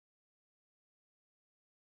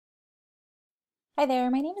Hi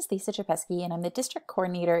there, my name is Lisa Czapesky and I'm the District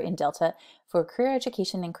Coordinator in Delta for Career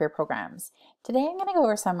Education and Career Programs. Today I'm going to go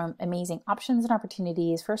over some amazing options and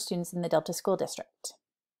opportunities for students in the Delta School District.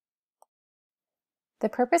 The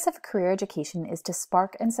purpose of career education is to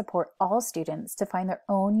spark and support all students to find their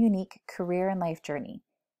own unique career and life journey.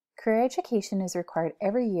 Career education is required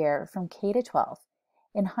every year from K to 12.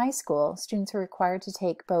 In high school, students are required to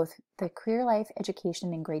take both the Career Life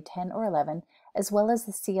Education in grade 10 or 11, as well as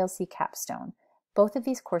the CLC Capstone. Both of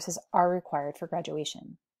these courses are required for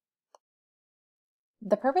graduation.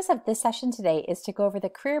 The purpose of this session today is to go over the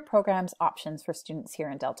career programs options for students here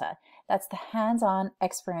in Delta. That's the hands-on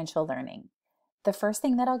experiential learning. The first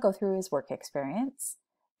thing that I'll go through is work experience.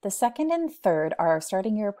 The second and third are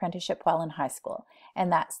starting your apprenticeship while in high school,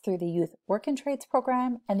 and that's through the Youth Work and Trades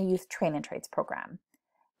program and the Youth Train and Trades program.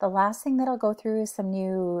 The last thing that I'll go through is some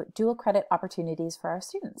new dual credit opportunities for our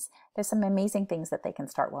students. There's some amazing things that they can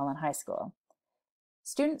start while in high school.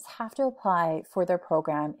 Students have to apply for their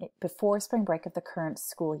program before spring break of the current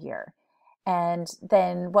school year. And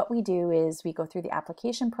then what we do is we go through the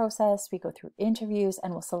application process, we go through interviews,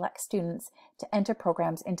 and we'll select students to enter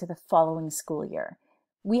programs into the following school year.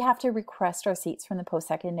 We have to request our seats from the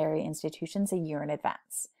post-secondary institutions a year in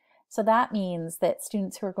advance. So that means that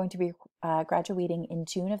students who are going to be graduating in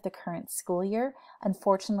June of the current school year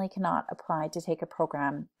unfortunately cannot apply to take a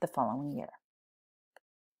program the following year.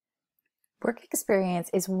 Work experience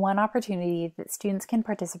is one opportunity that students can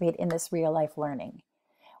participate in this real-life learning.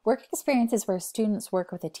 Work experience is where students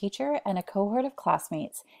work with a teacher and a cohort of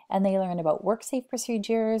classmates, and they learn about work-safe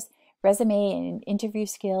procedures, resume and interview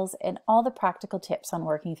skills, and all the practical tips on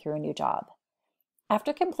working through a new job.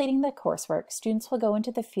 After completing the coursework, students will go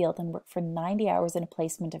into the field and work for 90 hours in a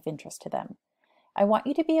placement of interest to them. I want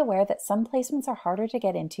you to be aware that some placements are harder to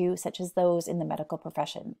get into, such as those in the medical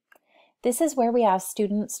profession. This is where we ask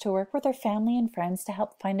students to work with their family and friends to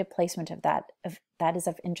help find a placement that is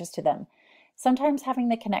of interest to them. Sometimes having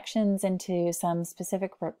the connections into some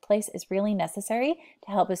specific workplace is really necessary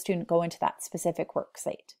to help a student go into that specific work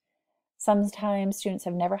site. Sometimes students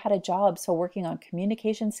have never had a job, so working on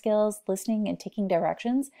communication skills, listening, and taking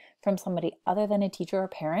directions from somebody other than a teacher or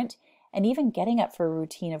parent, and even getting up for a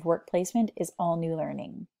routine of work placement is all new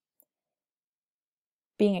learning.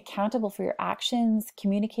 Being accountable for your actions,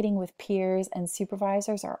 communicating with peers and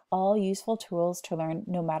supervisors are all useful tools to learn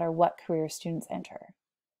no matter what career students enter.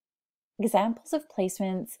 Examples of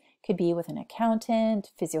placements could be with an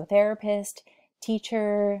accountant, physiotherapist,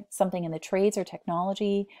 teacher, something in the trades or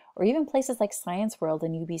technology, or even places like Science World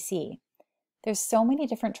and UBC. There's so many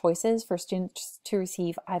different choices for students to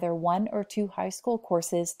receive either 1 or 2 high school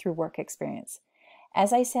courses through work experience.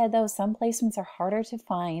 As I said, though, some placements are harder to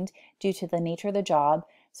find due to the nature of the job,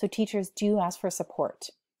 so teachers do ask for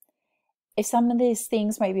support. If some of these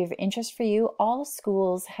things might be of interest for you, all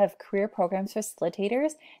schools have career programs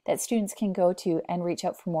facilitators that students can go to and reach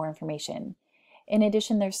out for more information. In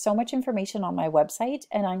addition, there's so much information on my website,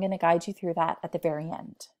 and I'm going to guide you through that at the very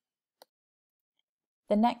end.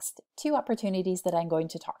 The next 2 opportunities that I'm going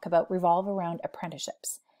to talk about revolve around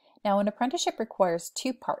apprenticeships. Now, an apprenticeship requires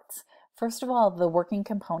 2 parts. First of all, the working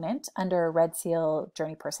component under a Red Seal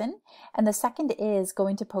Journey Person, and the second is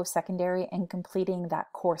going to post-secondary and completing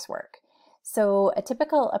that coursework. So a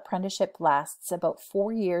typical apprenticeship lasts about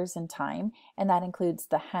 4 years in time, and that includes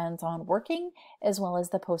the hands-on working as well as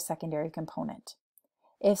the post-secondary component.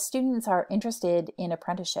 If students are interested in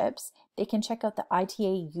apprenticeships, they can check out the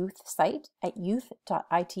ITA Youth site at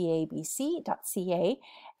youth.itabc.ca,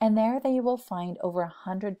 and there they will find over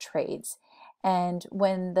 100 trades. And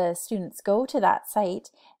when the students go to that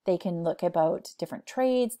site, they can look about different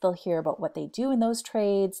trades, they'll hear about what they do in those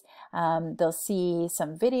trades, they'll see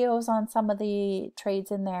some videos on some of the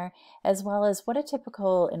trades in there, as well as what a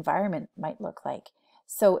typical environment might look like.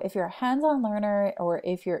 So if you're a hands-on learner or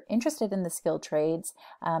if you're interested in the skilled trades,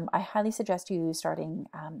 I highly suggest you starting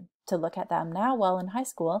to look at them now while in high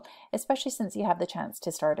school, especially since you have the chance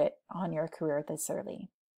to start it on your career this early.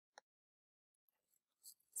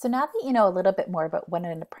 So now that you know a little bit more about what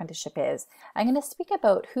an apprenticeship is, I'm going to speak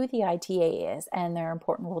about who the ITA is and their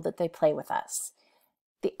important role that they play with us.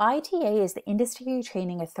 The ITA is the Industry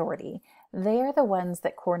Training Authority. They are the ones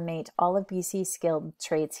that coordinate all of BC's skilled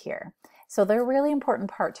trades here. So they're a really important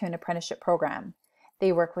part to an apprenticeship program.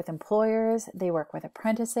 They work with employers, they work with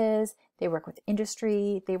apprentices, they work with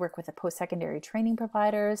industry, they work with the post-secondary training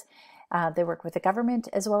providers, they work with the government,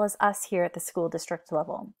 as well as us here at the school district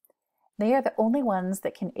level. They are the only ones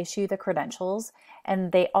that can issue the credentials,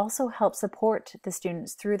 and they also help support the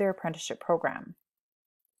students through their apprenticeship program.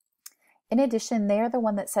 In addition, they are the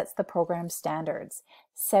one that sets the program standards.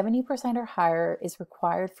 70% or higher is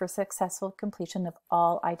required for successful completion of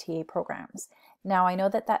all ITA programs. Now, I know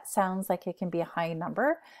that that sounds like it can be a high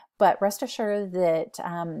number, but rest assured that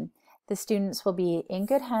the students will be in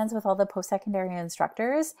good hands with all the post-secondary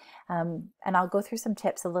instructors, and I'll go through some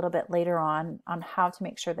tips a little bit later on how to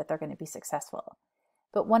make sure that they're going to be successful.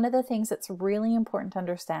 But one of the things that's really important to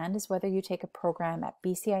understand is whether you take a program at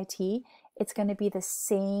BCIT, it's going to be the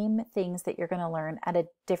same things that you're going to learn at a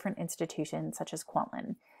different institution such as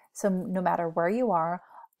Kwantlen. So no matter where you are,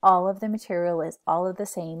 all of the material is all of the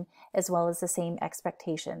same, as well as the same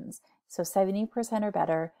expectations. So 70% or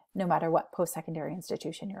better, no matter what post-secondary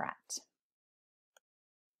institution you're at.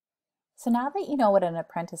 So now that you know what an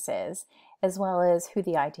apprentice is, as well as who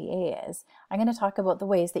the ITA is, I'm going to talk about the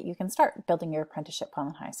ways that you can start building your apprenticeship while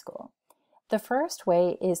in high school. The first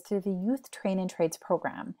way is through the Youth Train and Trades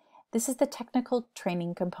program. This is the technical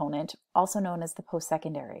training component, also known as the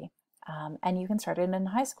post-secondary, and you can start it in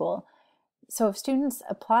high school. So if students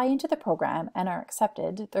apply into the program and are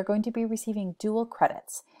accepted, they're going to be receiving dual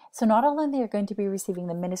credits. So not only are they going to be receiving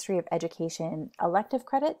the Ministry of Education elective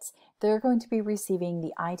credits, they're going to be receiving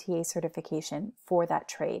the ITA certification for that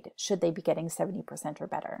trade, should they be getting 70% or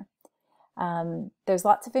better. There's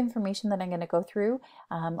lots of information that I'm going to go through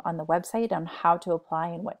on the website on how to apply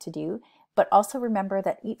and what to do. But also remember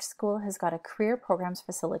that each school has got a career programs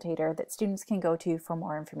facilitator that students can go to for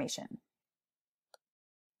more information.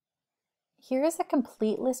 Here is a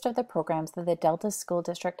complete list of the programs that the Delta School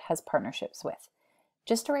District has partnerships with.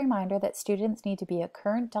 Just a reminder that students need to be a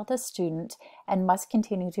current Delta student and must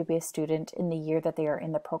continue to be a student in the year that they are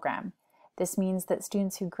in the program. This means that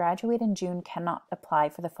students who graduate in June cannot apply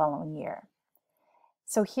for the following year.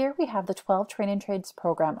 So here we have the 12 Train and Trades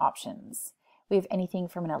program options. We have anything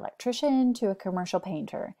from an electrician to a commercial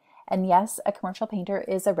painter. And yes, a commercial painter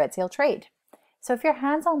is a red seal trade. So if you're a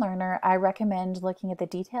hands-on learner, I recommend looking at the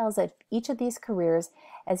details of each of these careers,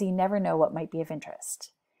 as you never know what might be of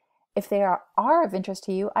interest. If they are of interest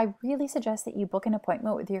to you, I really suggest that you book an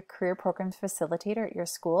appointment with your career programs facilitator at your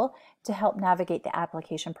school to help navigate the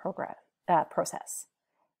application process.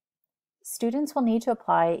 Students will need to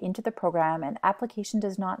apply into the program, and application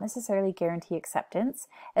does not necessarily guarantee acceptance,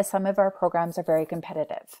 as some of our programs are very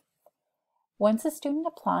competitive. Once a student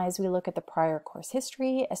applies, we look at the prior course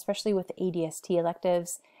history, especially with the ADST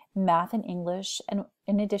electives, math and English, and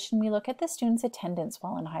in addition, we look at the student's attendance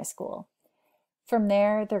while in high school. From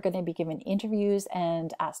there, they're going to be given interviews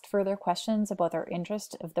and asked further questions about their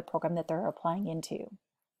interest of the program that they're applying into.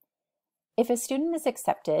 If a student is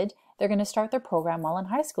accepted, they're going to start their program while in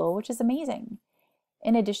high school, which is amazing.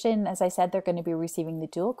 In addition, as I said, they're going to be receiving the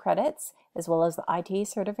dual credits as well as the ITA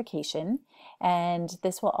certification, and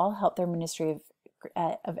this will all help their Ministry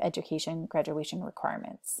of Education graduation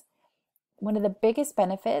requirements. One of the biggest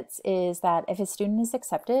benefits is that if a student is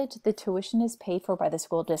accepted, the tuition is paid for by the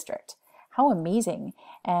school district. How amazing!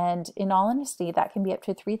 And in all honesty, that can be up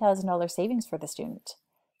to $3,000 savings for the student.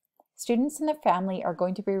 Students and their family are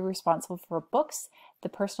going to be responsible for books, the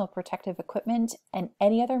personal protective equipment, and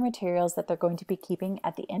any other materials that they're going to be keeping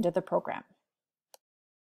at the end of the program.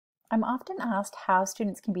 I'm often asked how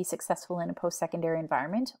students can be successful in a post-secondary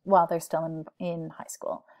environment while they're still in high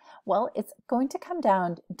school. Well, it's going to come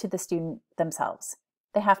down to the student themselves.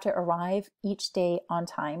 They have to arrive each day on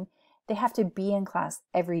time. They have to be in class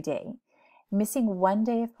every day. Missing one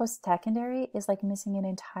day of post-secondary is like missing an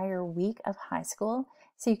entire week of high school,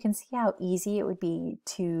 so you can see how easy it would be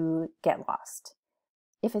to get lost.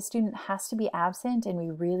 If a student has to be absent, and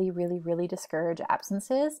we really discourage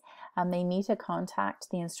absences, they need to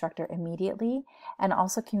contact the instructor immediately and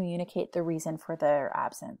also communicate the reason for their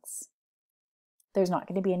absence. There's not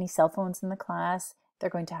going to be any cell phones in the class.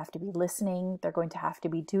 They're going to have to be listening. They're going to have to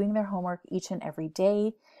be doing their homework each and every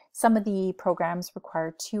day. Some of the programs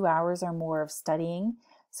require 2 hours or more of studying.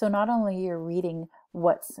 So not only you're reading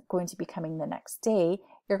what's going to be coming the next day,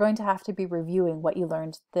 you're going to have to be reviewing what you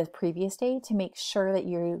learned the previous day to make sure that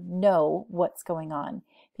you know what's going on,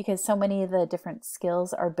 because so many of the different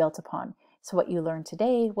skills are built upon. So what you learn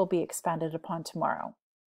today will be expanded upon tomorrow.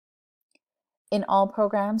 In all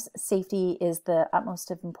programs, safety is the utmost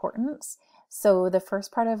of importance. So the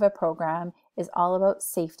first part of a program is all about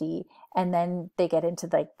safety, and then they get into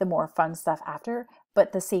like the more fun stuff after,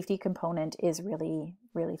 but the safety component is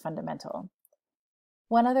really fundamental.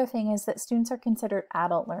 One other thing is that students are considered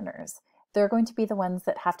adult learners. They're going to be the ones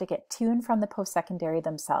that have to get to and from the post-secondary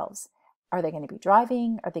themselves. Are they going to be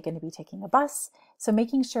driving? Are they going to be taking a bus? So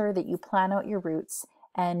making sure that you plan out your routes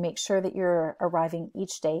and make sure that you're arriving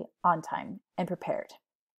each day on time and prepared.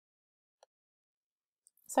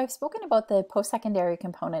 So I've spoken about the post-secondary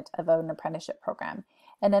component of an apprenticeship program,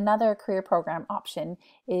 and another career program option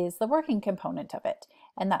is the working component of it,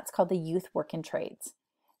 and that's called the Youth Work and Trades.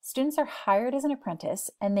 Students are hired as an apprentice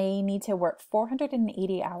and they need to work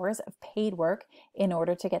 480 hours of paid work in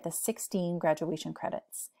order to get the 16 graduation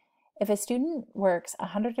credits. If a student works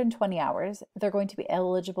 120 hours, they're going to be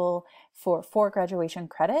eligible for 4 graduation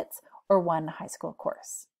credits or 1 high school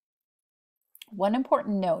course. One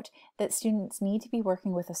important note that students need to be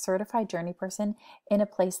working with a certified journey person in a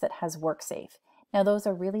place that has WorkSafe. Now, those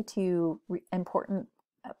are really two important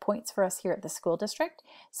points for us here at the school district,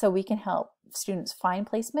 so we can help students find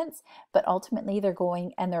placements, but ultimately they're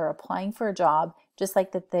going and they're applying for a job just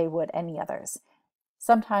like that they would any others.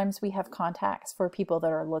 Sometimes we have contacts for people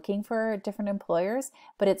that are looking for different employers,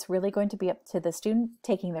 but it's really going to be up to the student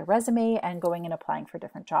taking their resume and going and applying for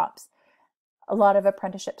different jobs. A lot of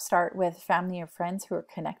apprenticeships start with family or friends who are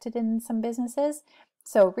connected in some businesses.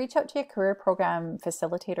 So reach out to your career program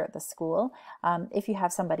facilitator at the school if you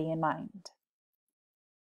have somebody in mind.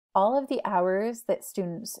 All of the hours that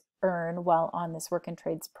students earn while on this work and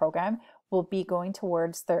trades program will be going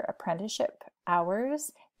towards their apprenticeship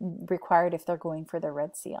hours required if they're going for the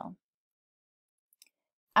Red Seal.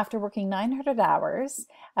 After working 900 hours,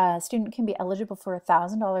 a student can be eligible for a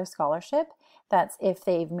 $1,000 scholarship. That's if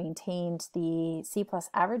they've maintained the C+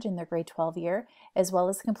 average in their grade 12 year, as well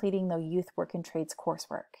as completing the Youth Work and Trades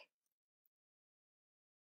coursework.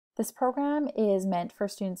 This program is meant for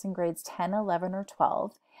students in grades 10, 11, or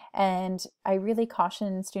 12, and I really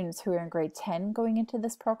caution students who are in grade 10 going into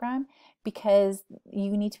this program because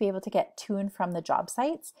you need to be able to get to and from the job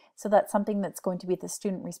sites, so that's something that's going to be the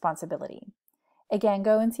student responsibility. Again,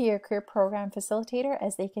 go and see your career program facilitator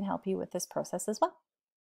as they can help you with this process as well.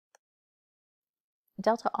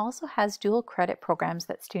 Delta also has dual credit programs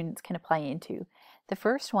that students can apply into. The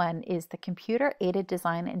first one is the Computer Aided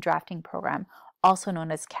Design and Drafting Program, also known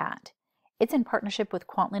as CAD. It's in partnership with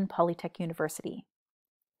Kwantlen Polytech University.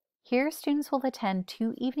 Here, students will attend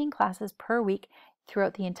 2 evening classes per week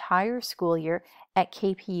throughout the entire school year at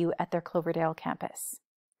KPU at their Cloverdale campus.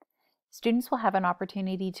 Students will have an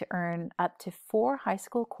opportunity to earn up to 4 high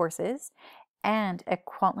school courses and a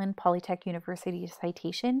Kwantlen Polytech University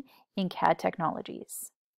citation in CAD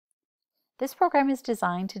technologies. This program is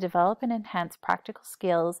designed to develop and enhance practical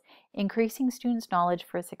skills, increasing students' knowledge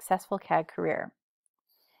for a successful CAD career.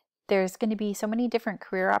 There's going to be so many different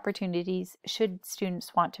career opportunities should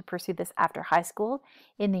students want to pursue this after high school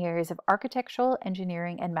in the areas of architectural,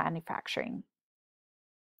 engineering, and manufacturing.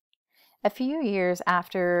 A few years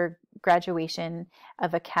after graduation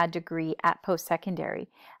of a CAD degree at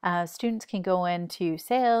post-secondary, students can go into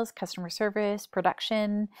sales, customer service,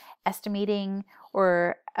 production, estimating,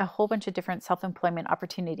 or a whole bunch of different self-employment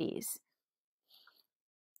opportunities.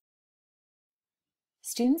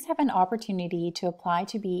 Students have an opportunity to apply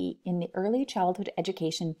to be in the Early Childhood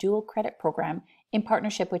Education Dual Credit Program in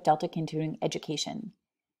partnership with Delta Continuing Education.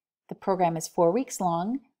 The program is 4 weeks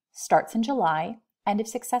long, starts in July, and if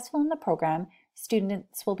successful in the program,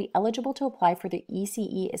 students will be eligible to apply for the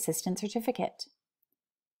ECE Assistant Certificate.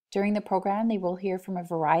 During the program, they will hear from a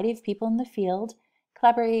variety of people in the field,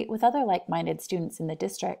 collaborate with other like-minded students in the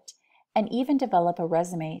district, and even develop a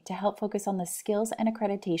resume to help focus on the skills and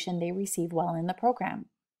accreditation they receive while in the program.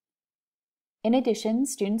 In addition,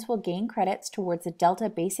 students will gain credits towards a Delta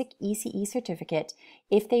Basic ECE certificate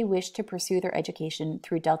if they wish to pursue their education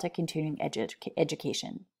through Delta Continuing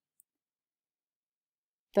Education.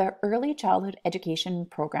 The Early Childhood Education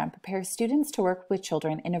program prepares students to work with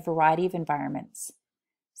children in a variety of environments.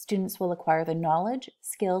 Students will acquire the knowledge,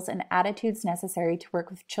 skills, and attitudes necessary to work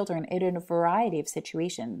with children in a variety of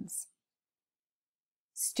situations.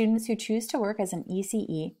 Students who choose to work as an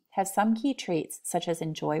ECE have some key traits such as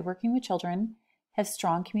enjoy working with children, have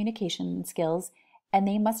strong communication skills, and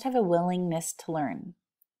they must have a willingness to learn.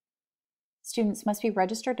 Students must be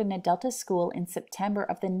registered in a Delta school in September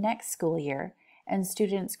of the next school year, and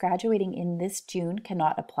students graduating in this June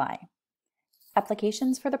cannot apply.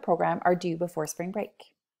 Applications for the program are due before spring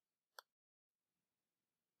break.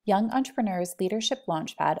 Young Entrepreneurs Leadership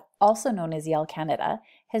Launchpad, also known as YEL Canada,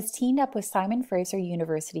 has teamed up with Simon Fraser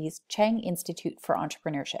University's Chang Institute for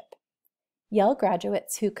Entrepreneurship. YEL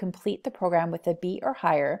graduates who complete the program with a B or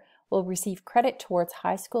higher will receive credit towards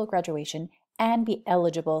high school graduation and be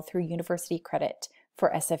eligible through university credit for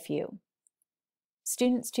SFU.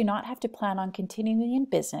 Students do not have to plan on continuing in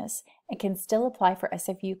business and can still apply for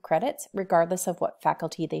SFU credits regardless of what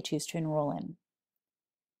faculty they choose to enroll in.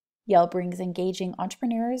 YEL brings engaging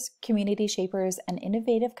entrepreneurs, community shapers, and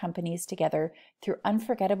innovative companies together through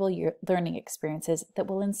unforgettable learning experiences that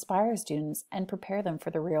will inspire students and prepare them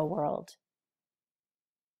for the real world.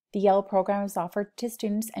 The Yell program is offered to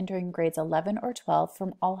students entering grades 11 or 12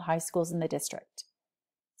 from all high schools in the district.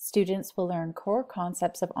 Students will learn core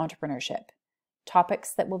concepts of entrepreneurship.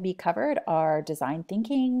 Topics that will be covered are design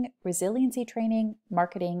thinking, resiliency training,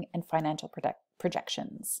 marketing, and financial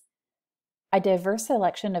projections. A diverse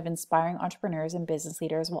selection of inspiring entrepreneurs and business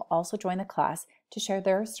leaders will also join the class to share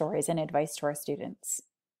their stories and advice to our students.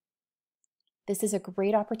 This is a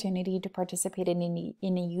great opportunity to participate in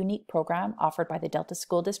a unique program offered by the Delta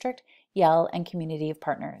School District, Yell, and community of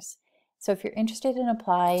partners. So if you're interested in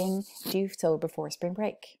applying, do so before spring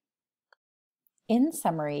break. In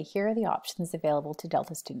summary, here are the options available to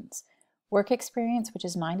Delta students. Work experience, which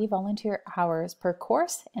is 90 volunteer hours per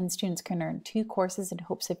course, and students can earn 2 courses in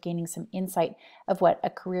hopes of gaining some insight of what a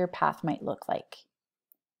career path might look like.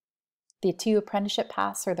 The 2 apprenticeship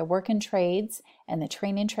paths are the work and trades and the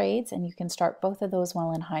train in trades, and you can start both of those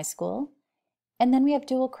while in high school. And then we have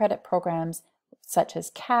dual credit programs such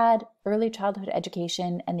as CAD, early childhood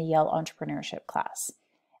education, and the Yell entrepreneurship class.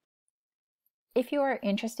 If you are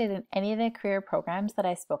interested in any of the career programs that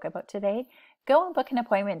I spoke about today, go and book an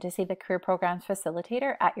appointment to see the career programs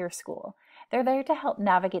facilitator at your school. They're there to help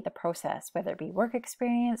navigate the process, whether it be work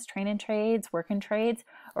experience, train and trades, work and trades,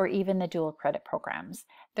 or even the dual credit programs.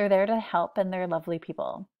 They're there to help, and they're lovely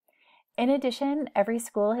people. In addition, every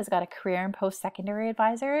school has got a career and post-secondary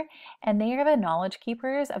advisor, and they are the knowledge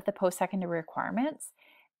keepers of the post-secondary requirements,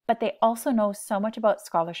 but they also know so much about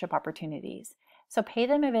scholarship opportunities. So pay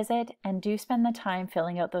them a visit and do spend the time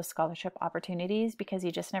filling out those scholarship opportunities, because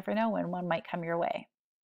you just never know when one might come your way.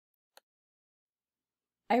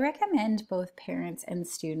 I recommend both parents and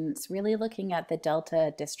students really looking at the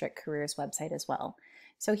Delta District Careers website as well.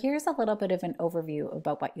 So here's a little bit of an overview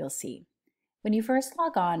about what you'll see. When you first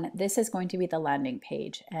log on, this is going to be the landing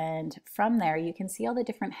page, and from there you can see all the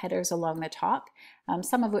different headers along the top,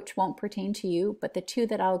 some of which won't pertain to you, but the 2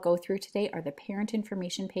 that I'll go through today are the parent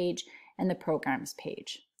information page and the programs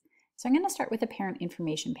page. So I'm going to start with the parent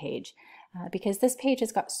information page because this page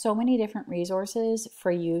has got so many different resources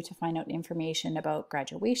for you to find out information about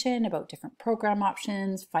graduation, about different program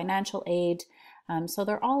options, financial aid. So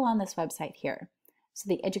they're all on this website here. So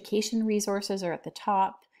the education resources are at the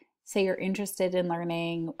top. Say you're interested in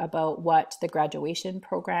learning about what the graduation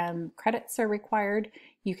program credits are required,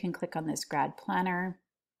 you can click on this grad planner,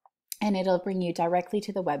 and it'll bring you directly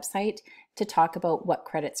to the website to talk about what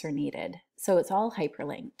credits are needed. So it's all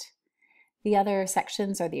hyperlinked. The other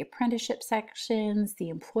sections are the apprenticeship sections, the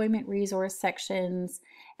employment resource sections,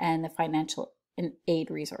 and the financial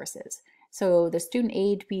aid resources. So the Student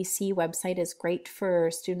Aid BC website is great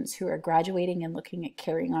for students who are graduating and looking at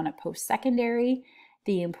carrying on at post-secondary.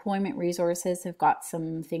 The employment resources have got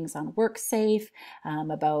some things on WorkSafe,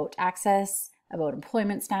 about access, about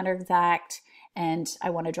Employment Standards Act, and I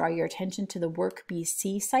want to draw your attention to the Work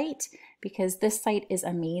BC site, because this site is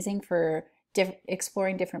amazing for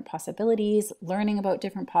exploring different possibilities, learning about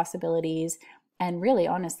different possibilities, and really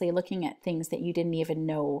honestly looking at things that you didn't even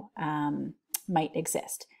know might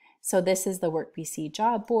exist. So this is the Work BC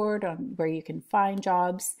job board on where you can find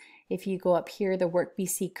jobs. If you go up here, the Work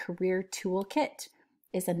BC Career Toolkit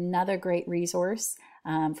is another great resource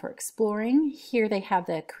for exploring. Here they have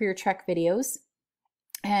the Career Trek videos,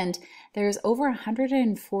 and there's over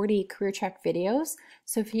 140 Career Trek videos.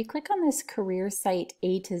 So if you click on this career site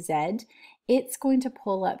A to Z, it's going to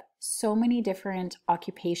pull up so many different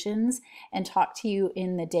occupations and talk to you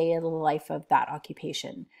in the day of the life of that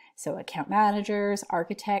occupation. So account managers,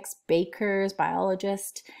 architects, bakers,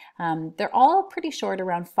 biologists, they're all pretty short,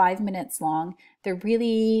 around 5 minutes long. They're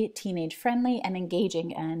really teenage friendly and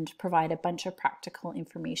engaging and provide a bunch of practical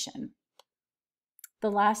information.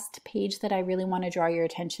 The last page that I really want to draw your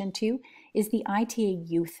attention to is the ITA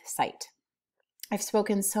Youth site. I've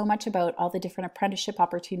spoken so much about all the different apprenticeship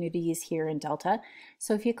opportunities here in Delta.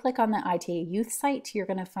 So if you click on the ITA Youth site, you're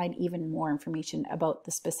going to find even more information about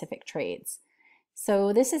the specific trades.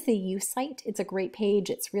 So this is the youth site. It's a great page.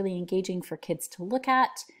 It's really engaging for kids to look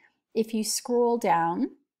at. If you scroll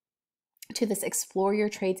down to this Explore Your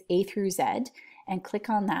Trades A through Z and click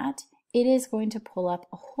on that, it is going to pull up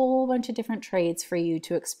a whole bunch of different trades for you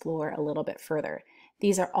to explore a little bit further.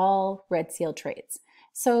 These are all Red Seal trades.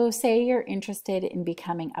 So say you're interested in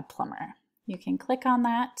becoming a plumber. You can click on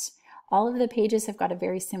that. All of the pages have got a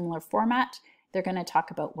very similar format. They're going to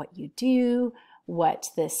talk about what you do, what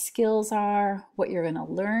the skills are, what you're going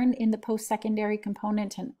to learn in the post-secondary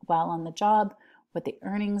component and while on the job, what the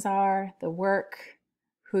earnings are, the work,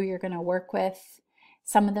 who you're going to work with.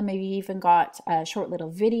 Some of them have even got a short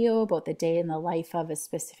little video about the day in the life of a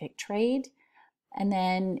specific trade. And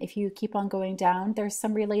then if you keep on going down, there's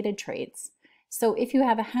some related trades. So if you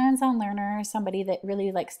have a hands-on learner, somebody that really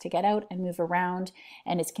likes to get out and move around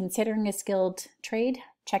and is considering a skilled trade,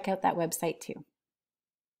 check out that website too.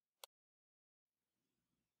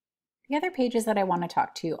 The other pages that I want to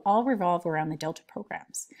talk to all revolve around the Delta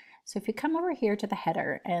programs. So if you come over here to the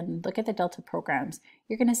header and look at the Delta programs,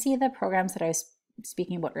 you're going to see the programs that I was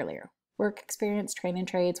speaking about earlier. Work experience, train and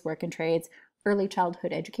trades, work and trades, early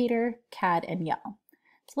childhood educator, CAD, and YEL.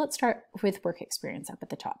 So let's start with work experience up at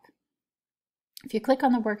the top. If you click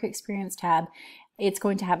on the work experience tab, it's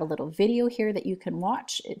going to have a little video here that you can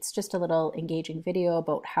watch. It's just a little engaging video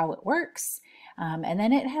about how it works. And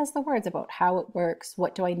then it has the words about how it works,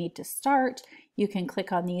 what do I need to start. You can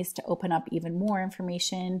click on these to open up even more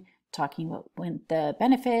information, talking about when the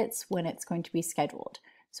benefits, when it's going to be scheduled.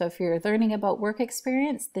 So if you're learning about work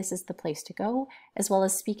experience, this is the place to go, as well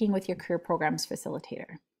as speaking with your career programs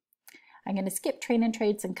facilitator. I'm going to skip train and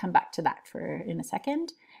trades and come back to that in a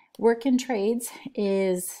second. Work and trades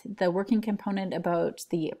is the working component about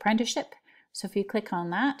the apprenticeship. So if you click on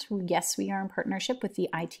that, yes, we are in partnership with the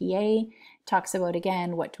ITA. Talks about,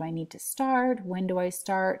 again, what do I need to start? When do I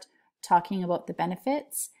start? Talking about the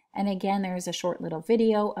benefits. And again, there's a short little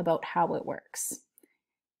video about how it works.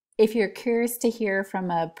 If you're curious to hear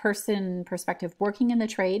from a person perspective working in the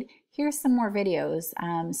trade, here's some more videos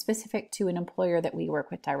specific to an employer that we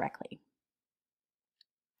work with directly.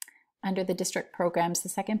 Under the district programs, the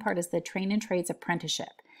second part is the train and trades apprenticeship.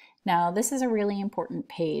 Now, this is a really important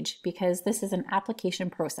page because this is an application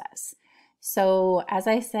process. So as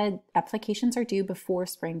I said, applications are due before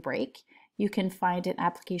spring break. You can find an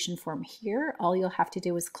application form here. All you'll have to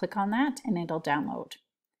do is click on that and it'll download.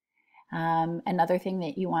 Another thing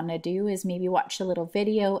that you want to do is maybe watch a little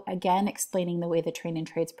video, again, explaining the way the train and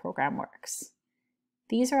trades program works.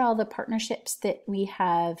 These are all the partnerships that we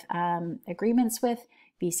have agreements with: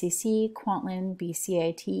 BCC, Kwantlen,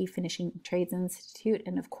 BCIT, Finishing Trades Institute,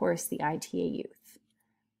 and of course the ITA Youth.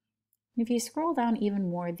 If you scroll down even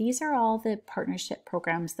more, these are all the partnership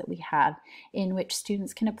programs that we have in which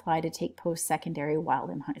students can apply to take post-secondary while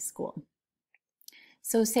in high school.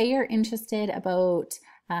 So say you're interested about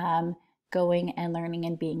going and learning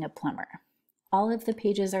and being a plumber. All of the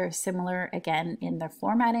pages are similar, again, in their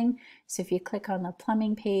formatting. So if you click on the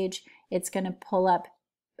plumbing page, it's going to pull up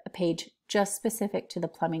a page just specific to the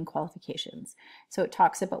plumbing qualifications. So it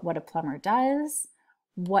talks about what a plumber does,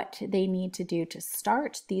 what they need to do to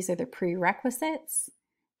start. These are the prerequisites,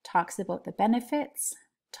 talks about the benefits,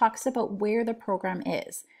 talks about where the program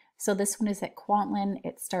is. So this one is at Kwantlen.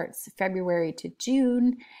 It starts February to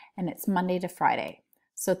June, and it's Monday to Friday.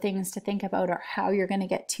 So things to think about are how you're going to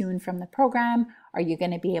get to and from the program. Are you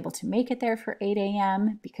going to be able to make it there for 8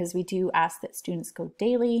 a.m.? Because we do ask that students go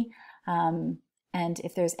daily. And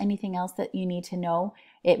if there's anything else that you need to know,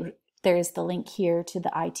 there's the link here to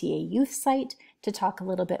the ITA Youth site to talk a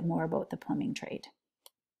little bit more about the plumbing trade.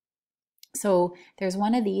 So there's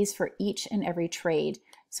one of these for each and every trade.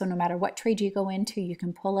 So no matter what trade you go into, you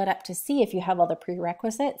can pull it up to see if you have all the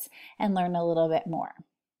prerequisites and learn a little bit more.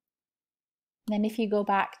 Then if you go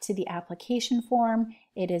back to the application form,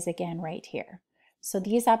 it is again right here. So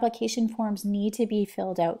these application forms need to be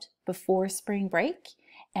filled out before spring break,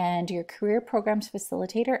 and your career programs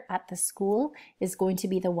facilitator at the school is going to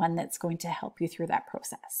be the one that's going to help you through that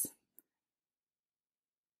process.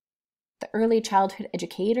 The early childhood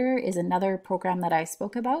educator is another program that I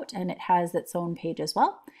spoke about, and it has its own page as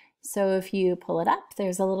well. So if you pull it up,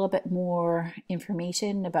 there's a little bit more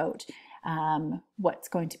information about what's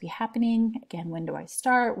going to be happening. Again, when do I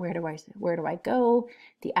start? Where do I go?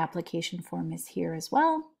 The application form is here as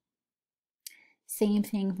well. Same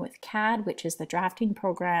thing with CAD, which is the drafting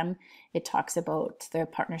program. It talks about the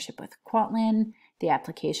partnership with Kwantlen. The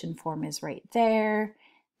application form is right there.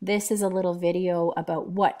 This is a little video about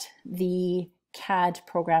what the CAD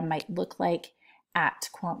program might look like at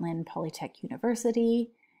Kwantlen Polytech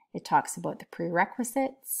University. It talks about the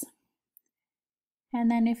prerequisites. And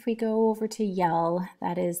then if we go over to YEL,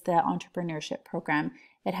 that is the entrepreneurship program,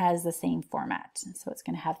 it has the same format. So it's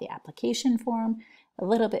going to have the application form, a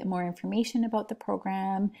little bit more information about the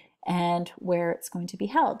program, and where it's going to be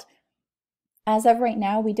held. As of right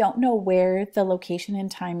now, we don't know where the location and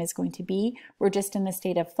time is going to be. We're just in a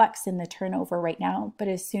state of flux in the turnover right now, but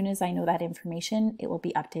as soon as I know that information, it will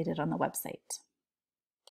be updated on the website.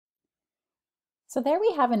 So there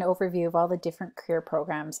we have an overview of all the different career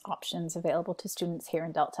programs options available to students here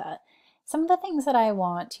in Delta. Some of the things that I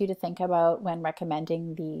want you to think about when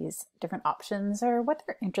recommending these different options are what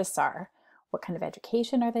their interests are. What kind of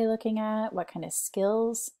education are they looking at? What kind of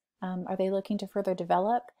skills are they looking to further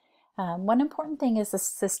develop? One important thing is the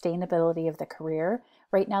sustainability of the career.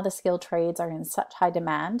 Right now, the skilled trades are in such high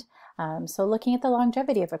demand. So looking at the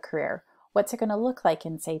longevity of a career, what's it going to look like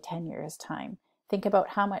in, say, 10 years' time? Think about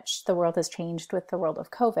how much the world has changed with the world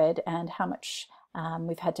of COVID and how much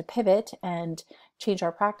we've had to pivot and change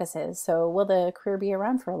our practices. So will the career be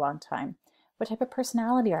around for a long time? What type of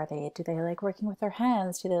personality are they? Do they like working with their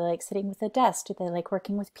hands? Do they like sitting with a desk? Do they like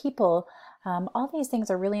working with people? All these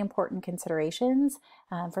things are really important considerations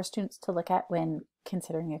for students to look at when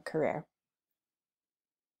considering a career.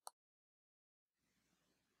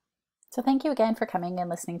 So thank you again for coming and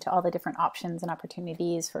listening to all the different options and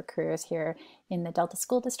opportunities for careers here in the Delta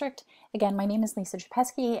School District. Again, my name is Lisa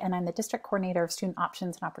Japeski and I'm the District Coordinator of Student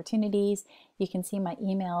Options and Opportunities. You can see my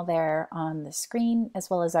email there on the screen as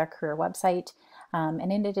well as our career website.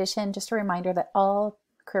 And in addition, just a reminder that all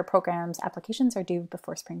career programs applications are due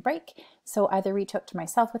before spring break. So either reach out to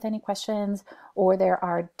myself with any questions, or there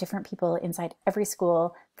are different people inside every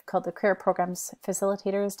school called the career programs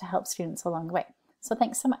facilitators to help students along the way. So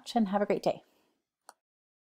thanks so much and have a great day.